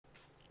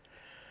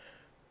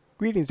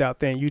Greetings out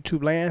there in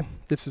YouTube land.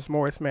 This is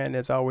Morris, man.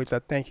 As always, I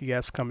thank you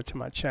guys for coming to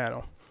my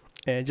channel.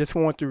 And just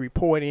want to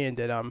report in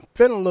that I'm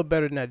feeling a little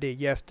better than I did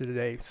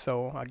yesterday.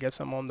 So I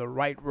guess I'm on the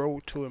right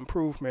road to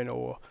improvement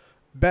or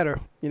better,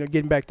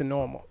 getting back to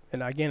normal.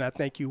 And again, I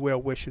thank you well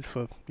wishes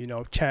for,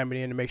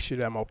 chiming in to make sure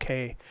that I'm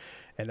okay.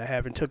 And I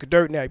haven't took a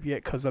dirt nap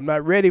yet because I'm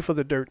not ready for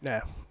the dirt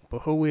nap. But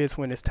who is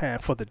when it's time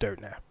for the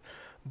dirt nap?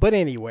 But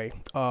anyway,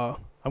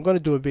 I'm going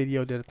to do a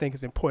video that I think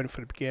is important for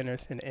the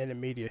beginners and the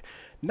intermediate.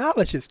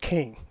 Knowledge is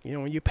king.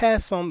 When you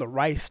pass on the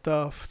right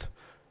stuff,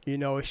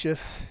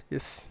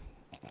 it's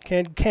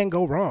can't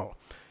go wrong.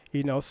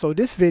 So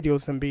this video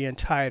is going to be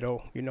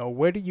entitled,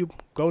 where do you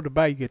go to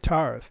buy your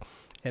guitars?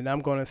 And I'm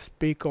going to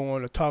speak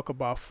on or talk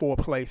about 4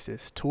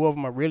 places. 2 of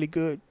them are really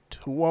good,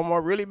 2 of them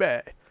are really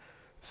bad.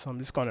 So I'm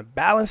just going to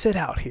balance it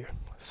out here.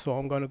 So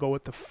I'm going to go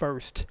with the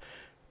first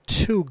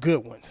 2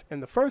 good ones.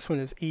 And the first one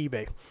is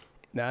eBay.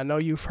 Now, I know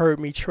you've heard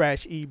me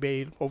trash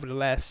eBay over the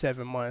last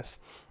 7 months.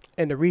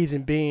 And the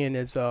reason being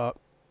is, the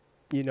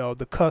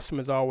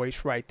customer's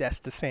always right. That's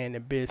the saying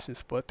in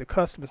business. But the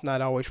customer's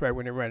not always right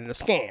when they're running a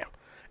scam.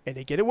 And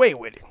they get away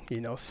with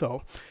it,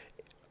 So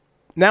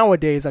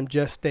nowadays, I'm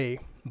just a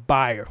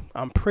buyer.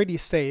 I'm pretty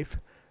safe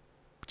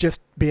just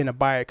being a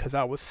buyer because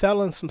I was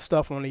selling some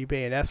stuff on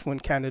eBay. And that's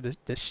when kind of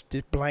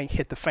the blank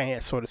hit the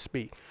fan, so to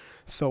speak.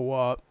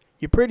 So,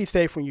 you're pretty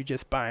safe when you're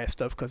just buying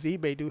stuff because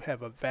eBay do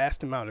have a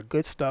vast amount of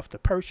good stuff to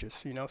purchase,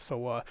 so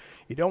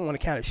you don't want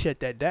to kind of shut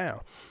that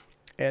down.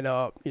 And,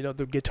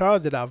 the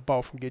guitars that I've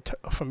bought from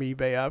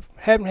eBay, I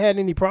haven't had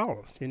any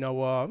problems, and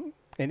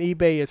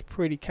eBay is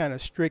pretty kind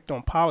of strict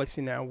on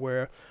policy now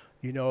where,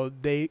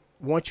 they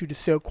want you to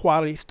sell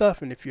quality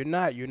stuff. And if you're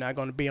not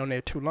going to be on there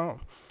too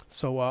long.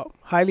 So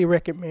highly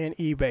recommend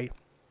eBay.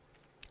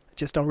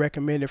 Just don't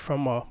recommend it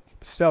from a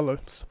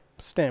seller's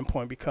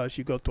standpoint because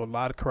you go through a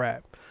lot of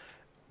crap.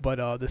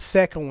 But the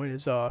second one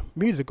is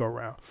Music Go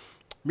Round.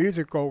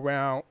 Music Go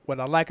Round, what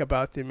I like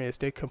about them is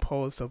they're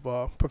composed of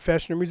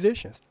professional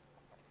musicians.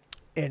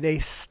 And they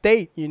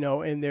state,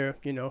 in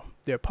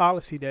their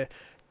policy that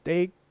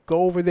they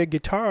go over their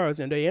guitars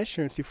and their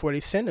instruments before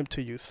they send them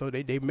to you. So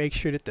they make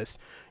sure that this,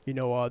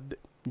 your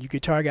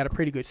guitar got a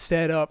pretty good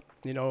setup,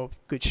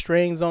 good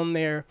strings on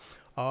there.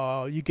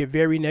 You get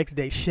very next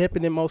day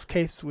shipping in most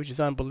cases, which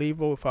is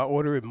unbelievable. If I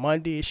order it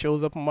Monday, it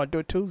shows up on my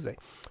door Tuesday.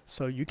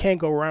 So you can't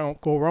go wrong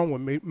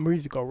with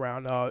Music Go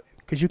Round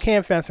because you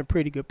can find some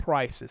pretty good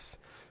prices.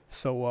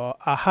 So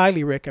I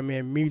highly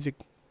recommend Music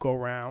Go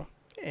Round,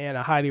 and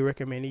I highly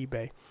recommend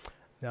eBay.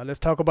 Now let's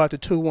talk about the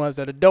 2 ones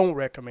that I don't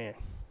recommend.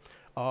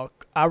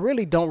 I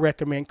really don't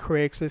recommend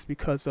Craigslist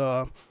because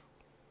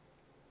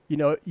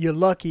you're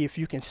lucky if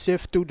you can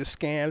sift through the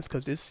scams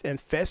because it's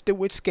infested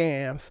with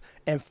scams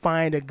and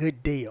find a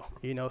good deal,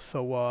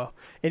 so,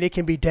 and it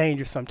can be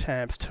dangerous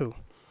sometimes too.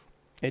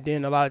 And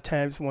then a lot of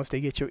times once they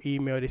get your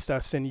email, they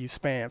start sending you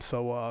spam.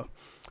 So,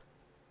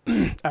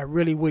 I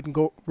really wouldn't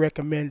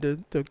recommend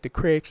the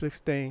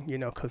Craigslist thing,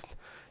 because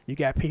you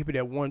got people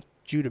that want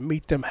you to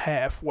meet them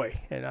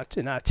halfway.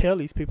 And I tell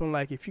these people, I'm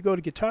like, if you go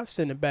to Guitar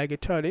Center and buy a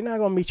guitar, they're not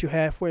going to meet you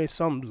halfway in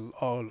some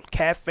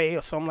cafe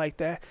or something like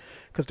that.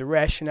 Because the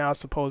rationale is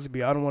supposed to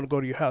be, I don't want to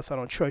go to your house, I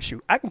don't trust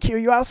you. I can kill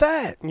you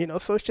outside,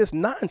 so it's just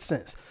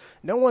nonsense.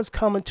 No one's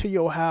coming to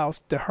your house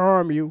to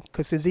harm you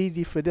because it's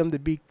easy for them to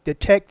be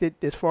detected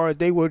as far as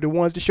they were the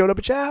ones that showed up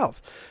at your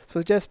house.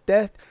 So just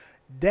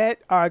that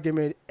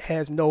argument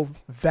has no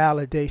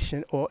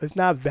validation, or it's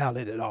not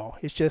valid at all.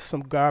 It's just some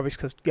garbage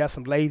because you got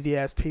some lazy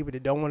ass people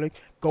that don't want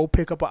to go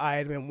pick up an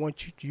item and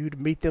want you to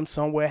meet them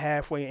somewhere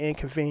halfway and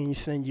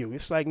inconveniencing you.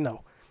 It's like,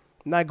 no,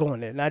 not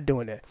going there, not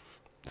doing that.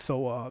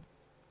 So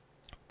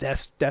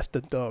that's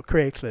the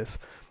Craigslist.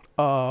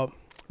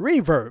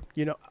 Reverb,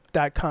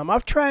 .com.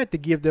 I've tried to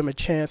give them a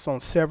chance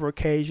on several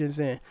occasions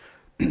and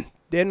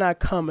they're not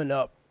coming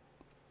up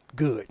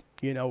good.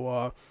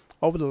 Over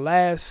the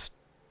last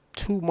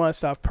 2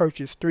 months, I've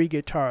purchased 3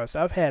 guitars.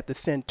 I've had to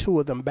send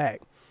 2 of them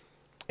back.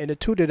 And the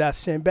 2 that I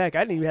sent back, I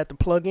didn't even have to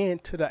plug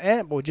into the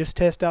amp or just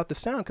test out the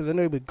sound because I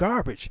knew it was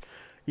garbage.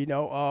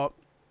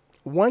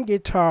 One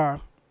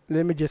guitar,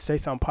 let me just say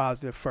something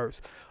positive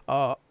first.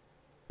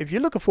 If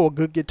you're looking for a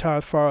good guitar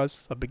as far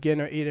as a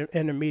beginner,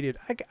 intermediate,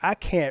 I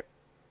can't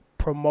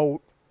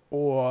promote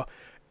or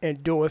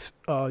endorse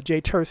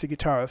Jay Tercey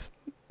guitars.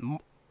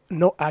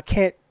 No, I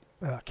can't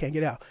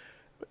get out.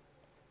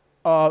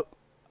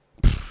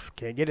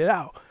 Can't get it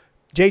out.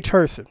 Jay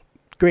Tercey,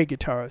 great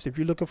guitars. If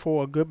you're looking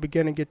for a good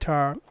beginner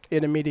guitar,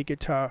 intermediate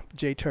guitar,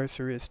 Jay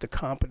Tercey is the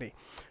company.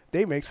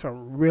 They make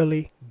some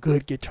really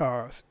good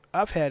guitars.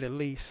 I've had at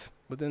least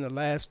within the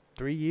last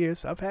 3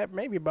 years, I've had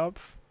maybe about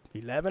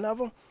 11 of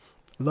them.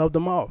 Love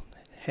them all.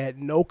 Had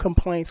no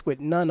complaints with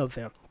none of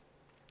them.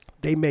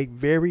 They make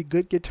very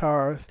good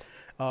guitars.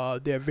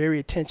 They're very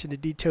attention to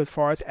detail as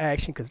far as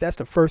action, because that's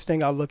the first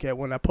thing I look at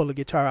when I pull a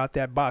guitar out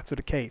that box or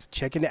the case,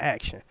 checking the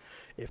action.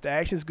 If the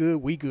action's good,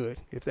 we good.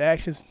 If the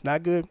action's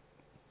not good,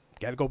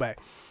 got to go back.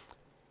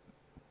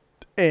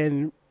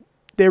 And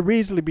they're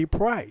reasonably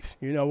priced.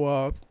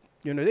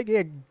 They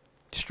get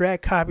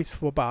Strat copies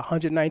for about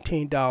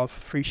 $119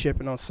 free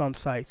shipping on some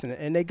sites,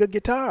 and they good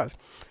guitars.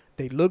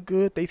 They look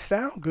good, they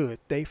sound good,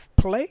 they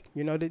play,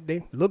 you know,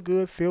 they look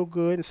good, feel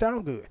good, and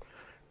sound good.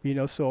 You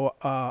know, so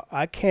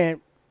I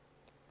can't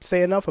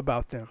say enough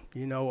about them.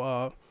 You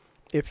know,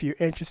 if you're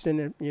interested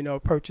in, you know,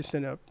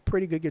 purchasing a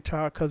pretty good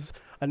guitar, because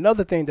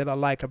another thing that I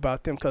like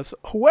about them, because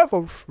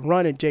whoever's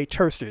running Jay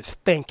Terster is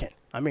thinking,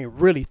 I mean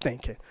really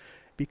thinking,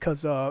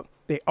 because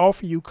they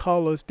offer you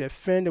colors that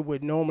Fender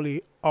would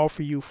normally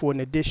offer you for an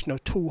additional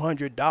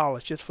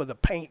 $200 just for the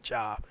paint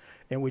job.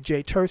 And with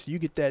Jay Terster, you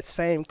get that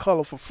same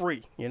color for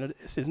free. You know,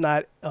 this is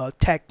not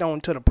tacked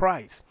on to the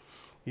price.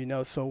 You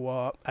know,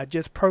 so I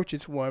just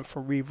purchased one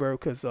from Reverb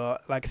because,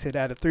 like I said,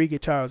 out of 3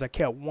 guitars, I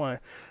kept one.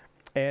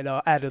 And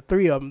out of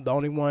 3 of them, the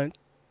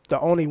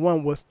only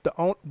one was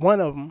one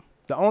of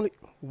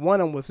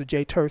them was the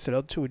Jay Terster. The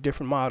other 2 are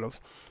different models.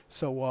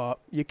 So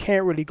you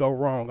can't really go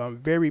wrong. I'm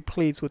very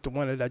pleased with the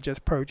one that I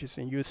just purchased,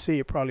 and you'll see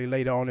it probably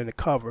later on in the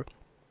cover.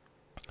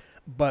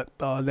 But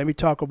let me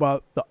talk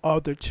about the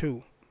other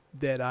 2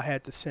 that I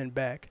had to send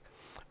back.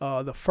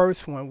 The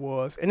first one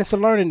was, and it's a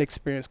learning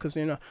experience because,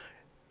 you know,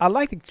 I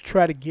like to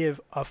try to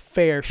give a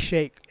fair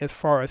shake as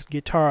far as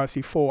guitars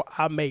before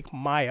I make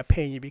my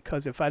opinion,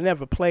 because if I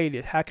never played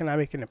it, how can I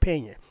make an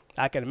opinion?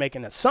 I can make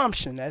an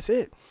assumption, that's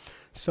it.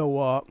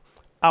 So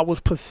I was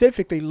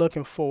specifically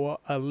looking for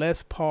a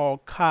Les Paul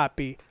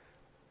copy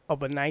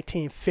of a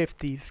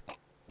 1950s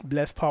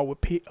Les Paul with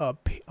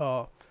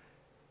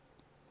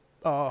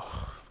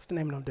what's the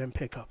name of them damn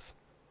pickups?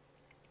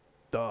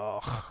 I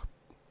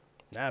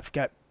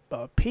forgot,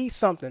 P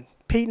something.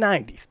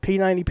 P90s,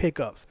 P90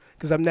 pickups,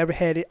 because I've never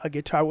had a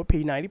guitar with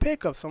P90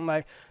 pickups. So I'm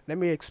like, let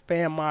me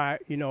expand my,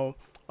 you know,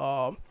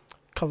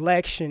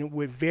 collection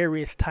with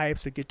various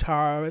types of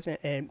guitars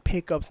and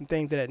pickups and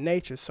things of that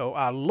nature. So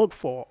I looked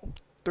for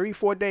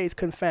 3-4 days,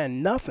 couldn't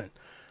find nothing.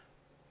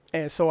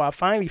 And so I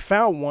finally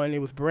found one.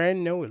 It was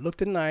brand new. It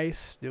looked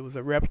nice. It was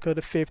a replica of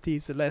the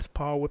 50s, the Les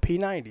Paul with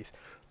P90s.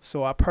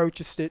 So I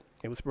purchased it.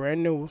 It was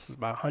brand new. It was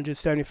about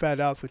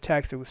 $175 with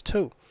tax. It was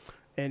 2.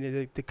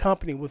 And the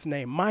company was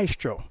named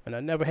Maestro, and I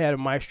never had a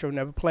Maestro,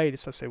 never played it.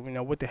 So I said, well, you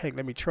know, what the heck,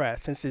 let me try it.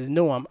 Since it's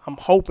new, I'm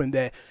hoping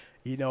that,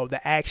 you know,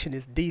 the action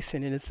is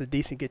decent and it's a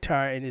decent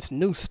guitar in its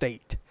new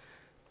state.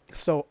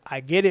 So I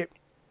get it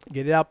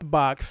out the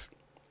box.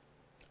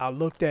 I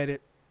looked at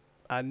it.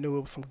 I knew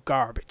it was some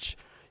garbage.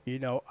 You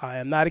know, I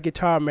am not a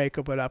guitar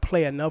maker, but I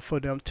play enough for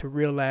them to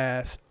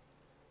realize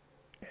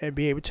and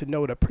be able to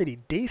know the pretty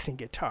decent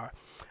guitar.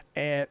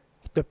 And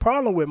the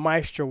problem with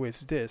Maestro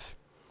is this.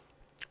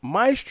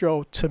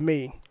 Maestro, to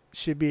me,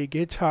 should be a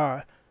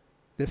guitar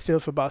that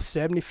sells for about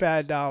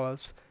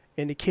 $75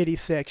 in the kiddie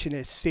section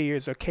at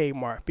Sears or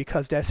Kmart,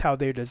 because that's how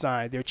they're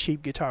designed. They're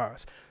cheap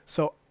guitars.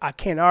 So I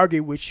can't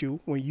argue with you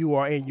when you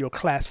are in your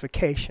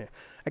classification.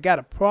 I got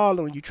a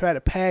problem when you try to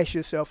pass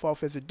yourself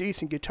off as a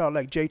decent guitar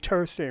like Jay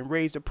Terster and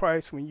raise the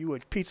price when you a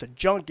piece of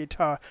junk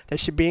guitar that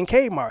should be in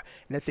Kmart.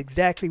 And that's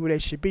exactly what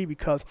it should be,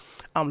 because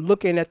I'm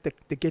looking at the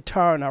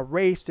guitar and I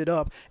raised it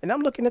up and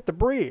I'm looking at the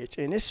bridge,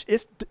 and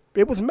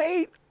it was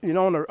made, you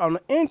know, on an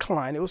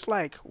incline. It was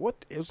like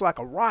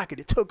a rocket.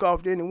 It took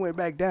off, then it went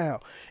back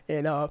down,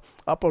 and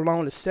up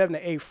along the 7th or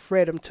 8th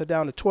fret until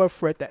down the 12th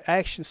fret. The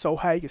action's so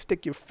high you can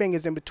stick your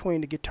fingers in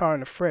between the guitar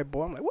and the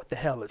fretboard. I'm like, what the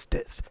hell is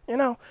this? You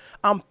know,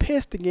 I'm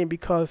pissed again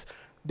because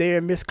they're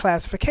in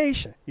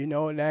misclassification. You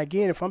know, and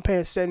again, if I'm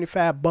paying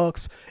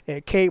 $75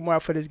 at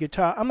Kmart for this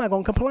guitar, I'm not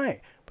gonna complain.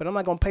 But I'm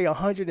not gonna pay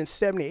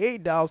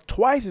 $178,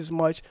 twice as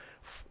much,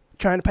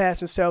 trying to pass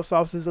themselves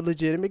off as a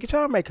legitimate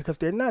guitar maker, because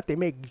they're not. They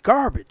make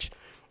garbage.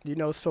 You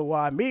know, so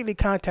I immediately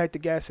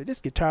contacted the guy and said,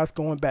 this guitar's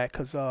going back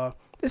because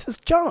this is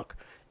junk.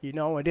 You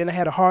know, and then I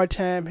had a hard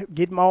time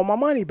getting all my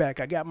money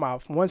back. I got my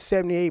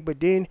 $178, but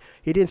then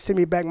he didn't send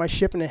me back my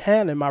shipping and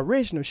handling, my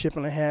original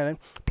shipping and handling.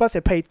 Plus, I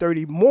paid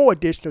 $30 more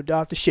additional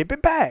dollars to ship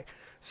it back.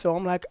 So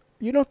I'm like,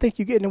 you don't think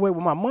you're getting away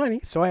with my money?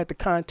 So I had to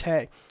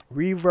contact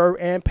Reverb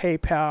and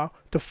PayPal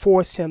to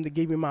force him to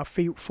give me my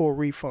fee for a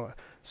refund.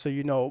 So,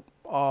 you know,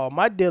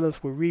 my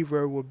dealings with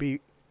Reverb will be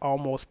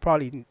almost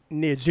probably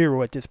near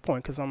zero at this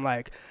point, because I'm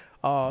like,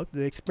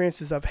 the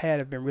experiences I've had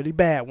have been really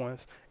bad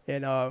ones.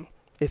 And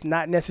it's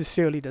not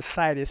necessarily the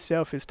site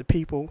itself, it's the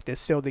people that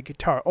sell the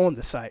guitar on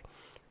the site.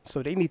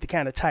 So they need to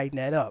kind of tighten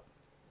that up.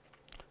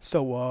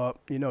 So,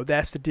 you know,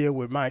 that's the deal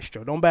with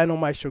Maestro. Don't buy no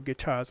Maestro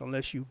guitars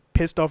unless you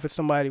pissed off at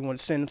somebody and want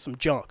to send them some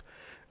junk.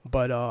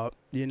 But,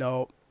 you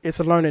know, it's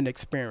a learning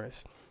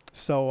experience.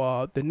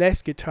 So the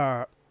next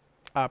guitar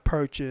I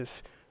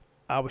purchased,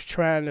 I was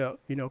trying to,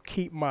 you know,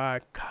 keep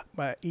my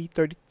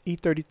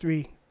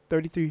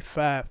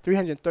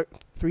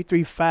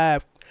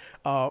E335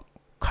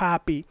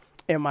 copy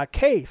in my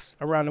case.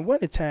 Around the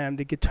winter time,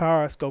 the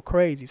guitars go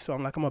crazy. So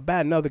I'm like, I'm gonna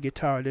buy another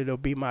guitar that'll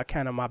be my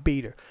kind of my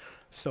beater.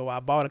 So I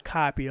bought a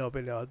copy of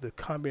it. The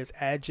company is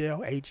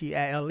Agile,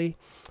 Agile.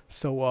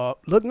 So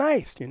look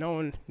nice, you know,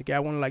 and the guy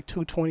wanted like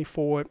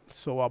 $224.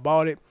 So I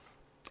bought it.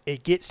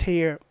 It gets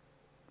here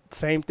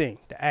Same thing.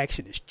 The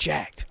action is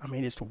jacked. I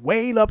mean, it's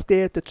way up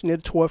there at near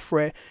the 12th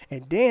fret.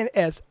 And then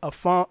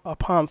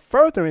upon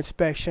further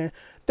inspection,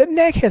 the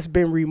neck has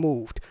been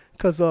removed.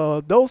 Because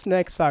those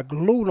necks are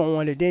glued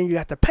on, and then you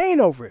got to paint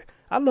over it.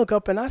 I look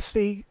up and I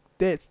see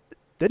that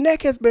the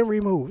neck has been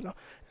removed. And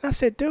I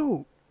said,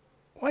 dude,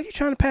 why are you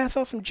trying to pass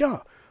off some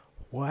junk?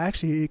 Well,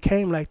 actually, it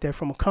came like that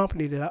from a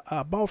company that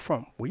I bought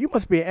from. Well, you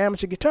must be an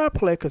amateur guitar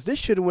player, because this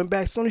should have went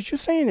back as soon as you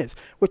seen this,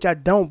 which I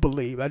don't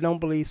believe. I don't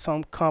believe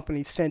some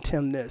company sent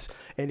him this,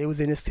 and it was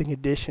in this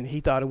condition. He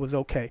thought it was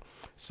okay.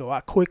 So I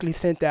quickly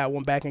sent that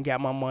one back and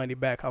got my money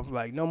back. I was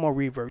like, no more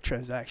reverb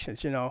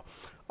transactions, you know.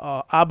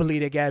 I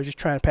believe that guy was just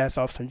trying to pass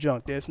off some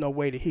junk. There's no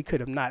way that he could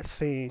have not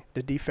seen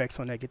the defects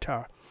on that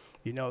guitar.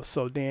 You know,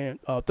 so then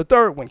the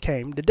third one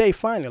came today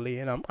finally,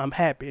 and I'm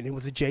happy, and it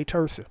was a Jay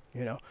Tercer,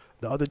 you know.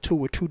 The other two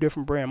were two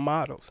different brand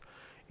models,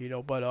 you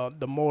know, but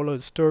the moral of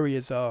the story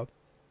is,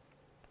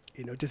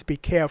 you know, just be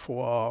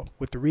careful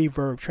with the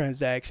reverb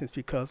transactions,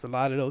 because a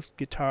lot of those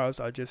guitars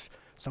are just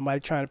somebody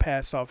trying to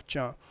pass off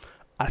junk.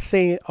 I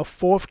seen a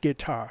fourth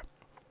guitar,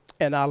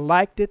 and I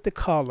liked it, the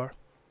color,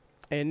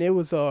 and it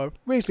was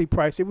reasonably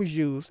priced. It was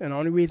used, and the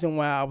only reason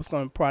why I was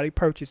going to probably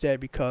purchase that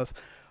because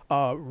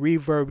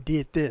Reverb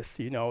did this,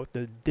 you know,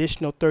 the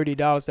additional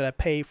 $30 that I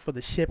paid for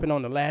the shipping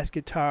on the last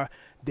guitar,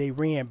 they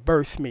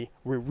reimbursed me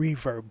with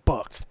Reverb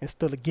bucks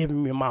instead of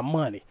giving me my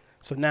money.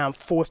 So now I'm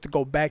forced to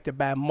go back to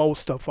buy more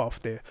stuff off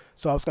there.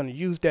 So I was going to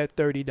use that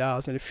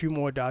 $30 and a few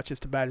more dollars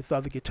just to buy this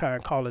other guitar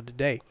and call it a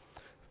day.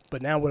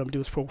 But now what I'm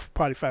doing is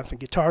probably find some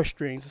guitar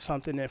strings or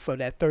something and for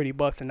that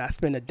 $30 and not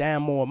spend a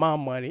damn more of my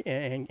money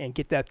and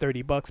get that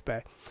 $30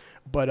 back.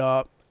 But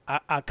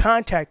I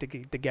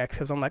contacted the guy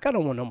because I'm like, I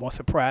don't want no more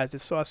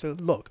surprises. So I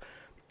said, look,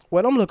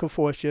 what I'm looking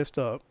for is just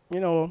you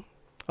know,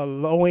 a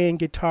low-end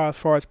guitar as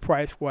far as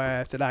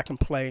price-wise that I can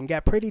play and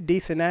got pretty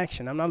decent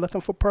action. I'm not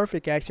looking for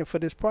perfect action for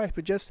this price,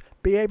 but just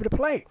be able to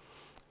play.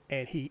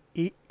 And he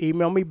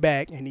emailed me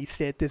back and he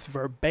said this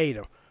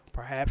verbatim: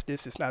 perhaps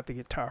this is not the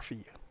guitar for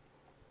you.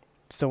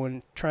 So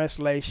in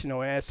translation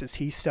or essence,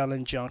 he's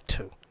selling junk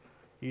too.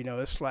 You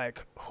know, it's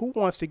like, who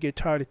wants a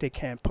guitar that they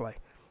can't play?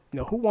 You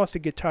know, who wants a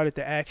guitar that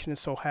the action is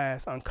so high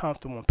it's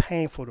uncomfortable and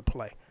painful to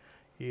play?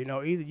 You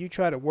know, either you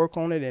try to work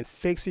on it and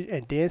fix it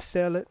and then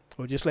sell it,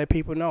 or just let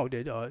people know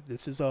that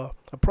this is a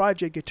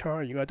project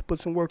guitar and you got to put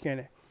some work in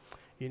it.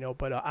 You know,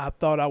 but I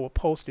thought I would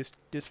post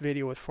this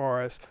video as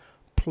far as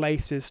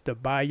places to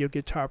buy your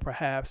guitar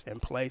perhaps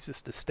and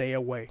places to stay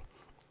away.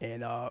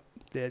 And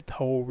that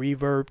whole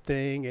reverb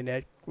thing and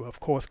that, well, of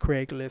course,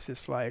 Craigslist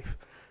is like,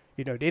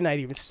 you know, they're not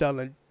even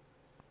selling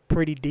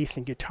pretty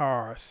decent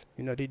guitars.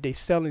 You know, they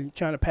selling,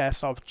 trying to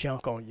pass off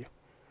junk on you.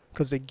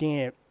 Because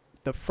again,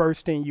 the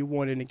first thing you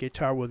want in a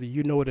guitar, whether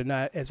you know it or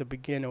not, as a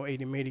beginner or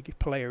intermediate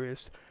player,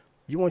 is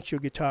you want your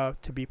guitar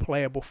to be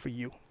playable for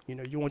you. You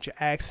know, you want your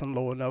accent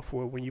low enough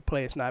where when you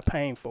play it's not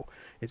painful.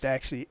 It's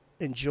actually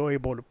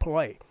enjoyable to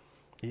play.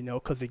 You know,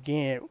 because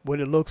again, what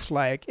it looks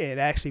like and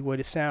actually what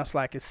it sounds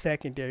like is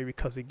secondary,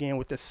 because again,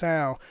 with the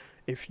sound,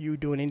 if you're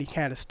doing any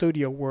kind of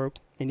studio work,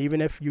 and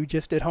even if you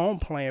just at home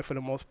playing for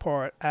the most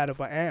part out of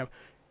an amp,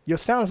 your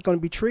sound is going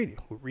to be treated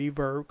with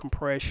reverb,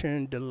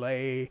 compression,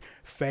 delay,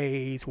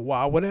 phase,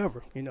 wah,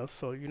 whatever. You know,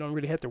 so you don't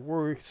really have to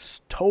worry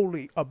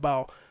totally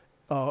about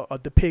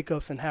the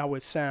pickups and how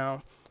it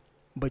sounds,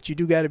 but you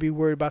do got to be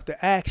worried about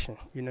the action.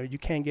 You know, you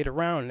can't get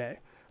around that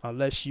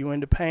unless you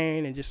into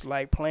pain and just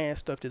like playing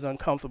stuff that's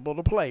uncomfortable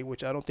to play,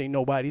 which I don't think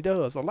nobody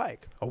does or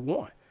like or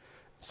want.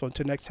 So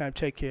until next time,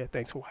 take care.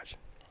 Thanks for watching.